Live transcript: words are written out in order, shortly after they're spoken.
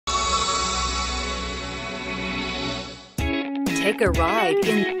Take a ride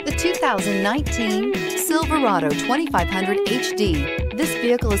in the 2019 Silverado 2500HD. This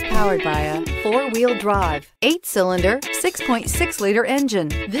vehicle is powered by a 4-wheel drive, 8-cylinder, 6.6-liter engine.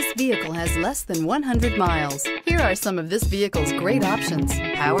 This vehicle has less than 100 miles. Here are some of this vehicle's great options: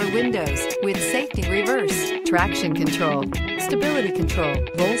 power windows with safety reverse, traction control, stability control,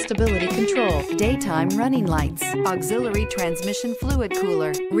 roll stability control, daytime running lights, auxiliary transmission fluid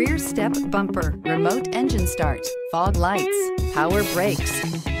cooler, rear step bumper, remote engine start, fog lights, power brakes.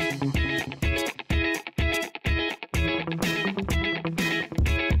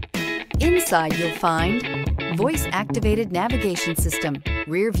 Inside you'll find voice-activated navigation system,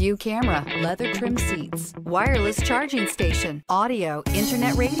 rear view camera, leather trim seats, wireless charging station, audio,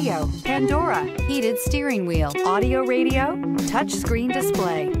 internet radio, Pandora, heated steering wheel, audio radio, touchscreen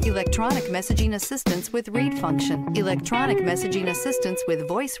display, electronic messaging assistance with read function, electronic messaging assistance with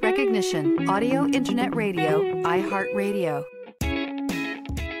voice recognition, audio, internet radio, iHeartRadio.